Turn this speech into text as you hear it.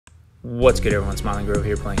What's good, everyone? Smiling Grove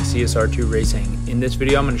here playing CSR2 Racing. In this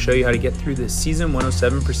video, I'm going to show you how to get through the Season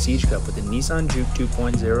 107 Prestige Cup with the Nissan Juke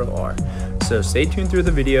 2.0R. So stay tuned through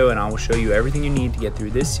the video and I will show you everything you need to get through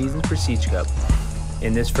this season's Prestige Cup.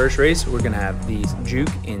 In this first race, we're going to have the Juke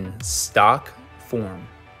in stock form.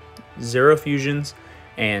 0 fusions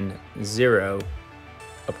and 0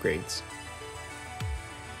 upgrades.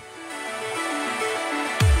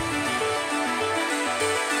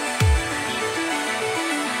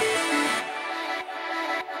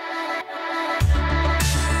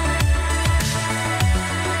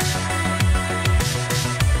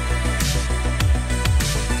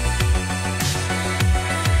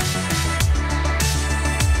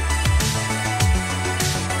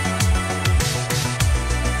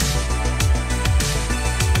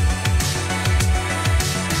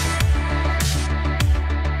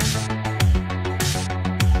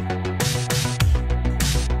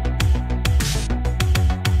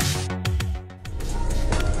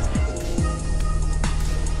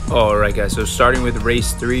 Alright guys, so starting with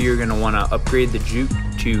race 3, you're going to want to upgrade the Juke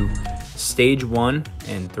to stage 1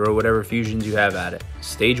 and throw whatever fusions you have at it.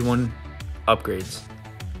 Stage 1 upgrades,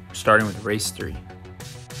 starting with race 3.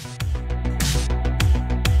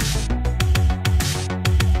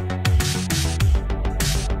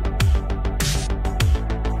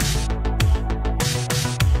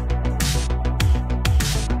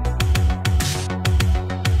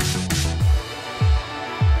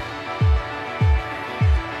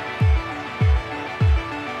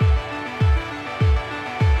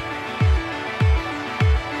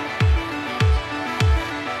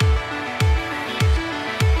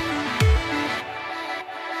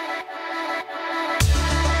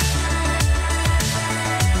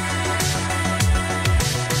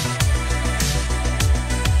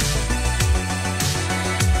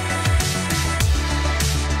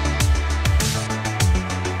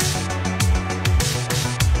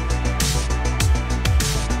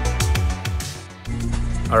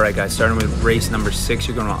 Alright guys, starting with race number 6,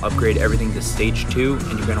 you're going to upgrade everything to stage 2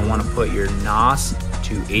 and you're going to want to put your NOS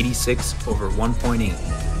to 86 over 1.8.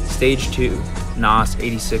 Stage 2, NOS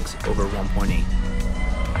 86 over 1.8.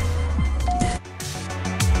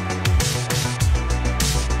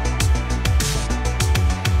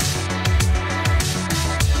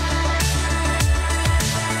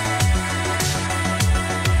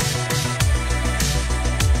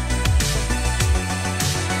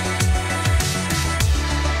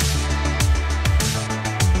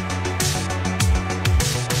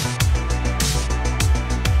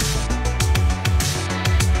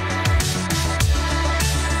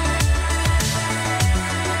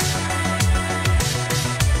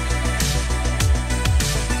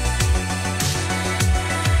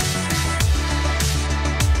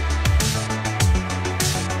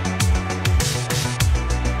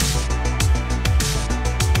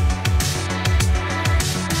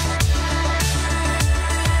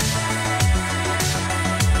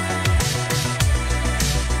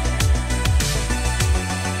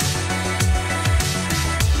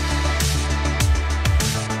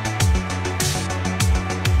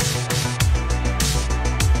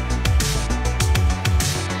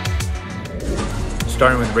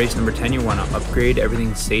 Starting with race number 10, you want to upgrade everything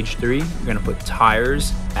to stage 3. You're going to put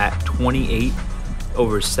tires at 28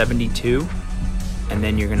 over 72, and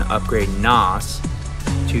then you're going to upgrade NOS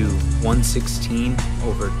to 116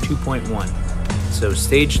 over 2.1. So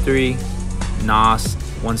stage 3, NOS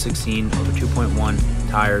 116 over 2.1,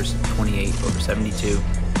 tires 28 over 72.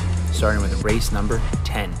 Starting with race number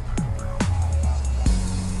 10.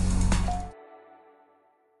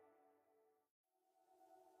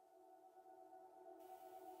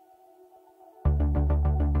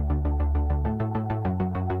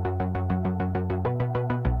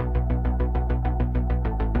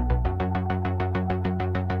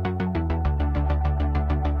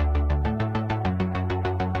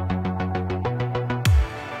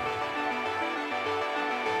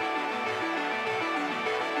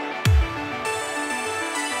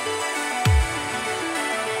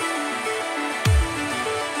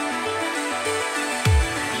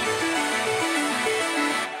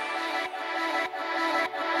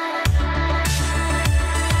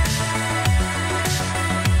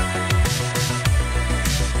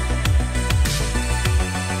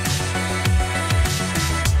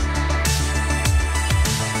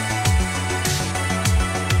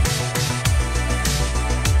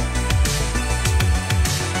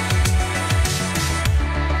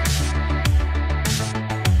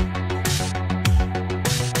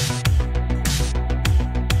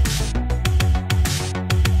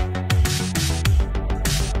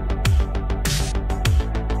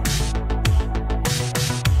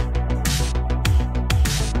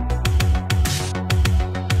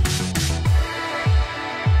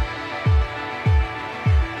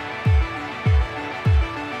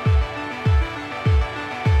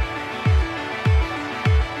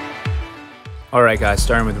 Alright guys,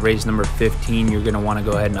 starting with race number 15, you're going to want to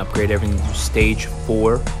go ahead and upgrade everything to stage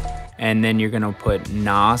 4. And then you're going to put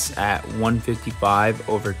NOS at 155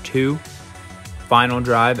 over 2, final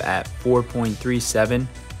drive at 4.37,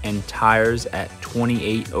 and tires at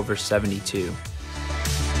 28 over 72.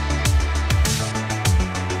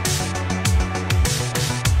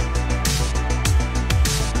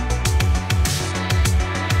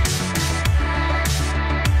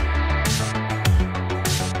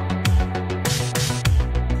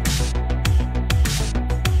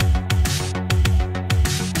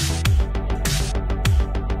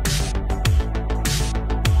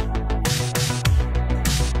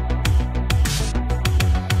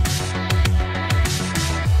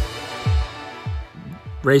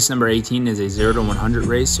 Race number 18 is a 0 to 100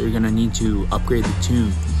 race, so you're going to need to upgrade the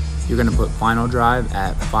tune. You're going to put final drive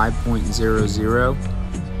at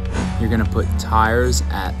 5.00. You're going to put tires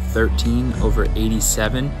at 13 over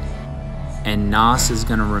 87. And NOS is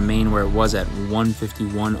going to remain where it was at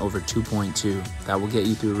 151 over 2.2. That will get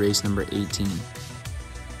you through race number 18.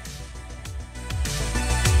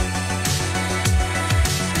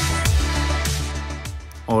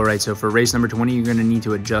 Alright, so for race number 20, you're going to need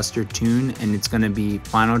to adjust your tune, and it's going to be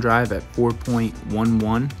final drive at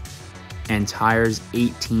 4.11 and tires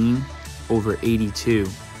 18 over 82.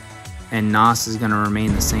 And NOS is going to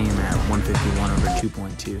remain the same at 151 over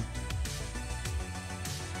 2.2.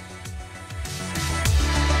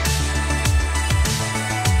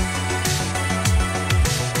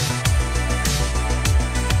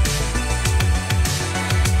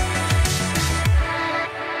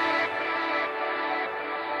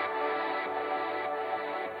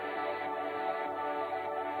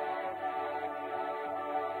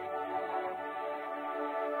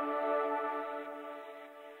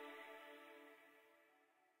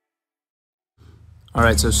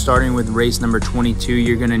 Alright, so starting with race number 22,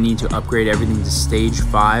 you're going to need to upgrade everything to stage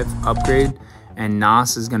 5 upgrade, and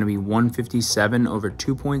NOS is going to be 157 over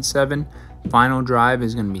 2.7, final drive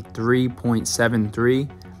is going to be 3.73,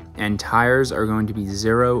 and tires are going to be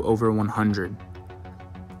 0 over 100.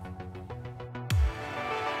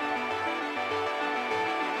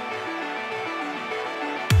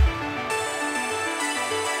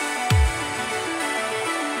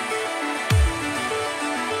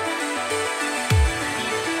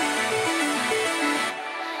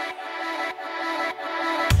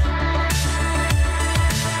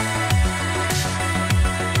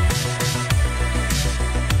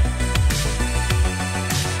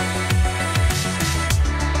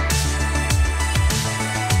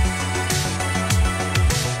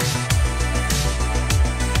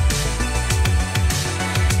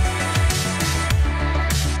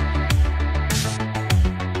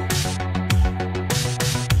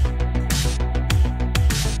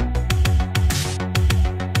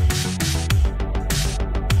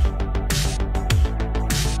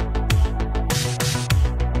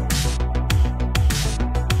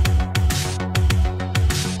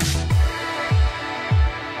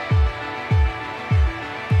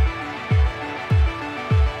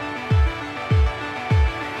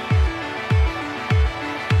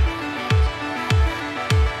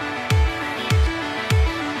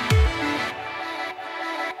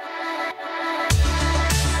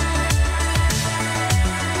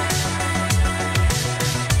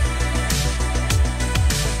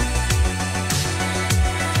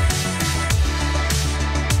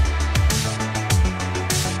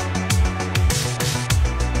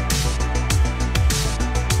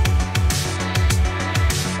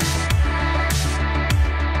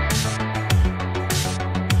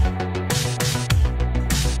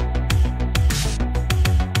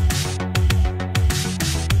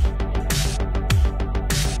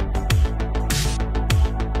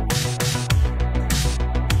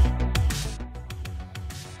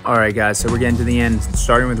 Alright guys, so we're getting to the end.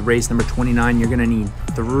 Starting with race number 29, you're going to need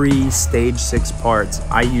 3 stage 6 parts.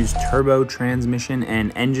 I use turbo, transmission,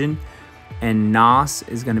 and engine. And NOS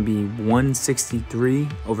is going to be 163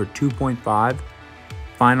 over 2.5.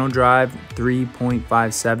 Final drive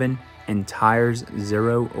 3.57. And tires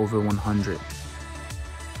 0 over 100.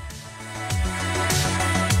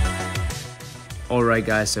 Alright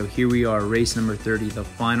guys, so here we are, race number 30, the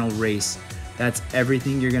final race. That's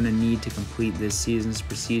everything you're going to need to complete this season's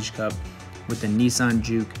Prestige Cup with the Nissan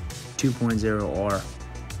Juke 2.0R.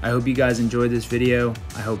 I hope you guys enjoyed this video.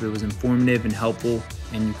 I hope it was informative and helpful,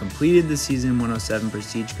 and you completed the Season 107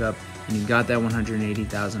 Prestige Cup, and you got that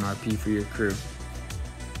 180,000 RP for your crew.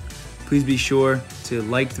 Please be sure to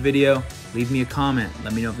like the video, leave me a comment,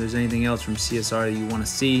 let me know if there's anything else from CSR that you want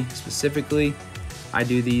to see specifically. I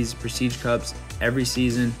do these Prestige Cups every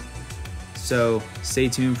season, so stay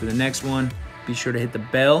tuned for the next one. Be sure to hit the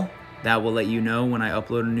bell. That will let you know when I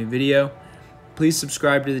upload a new video. Please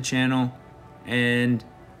subscribe to the channel, and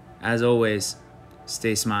as always,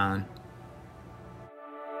 stay smiling.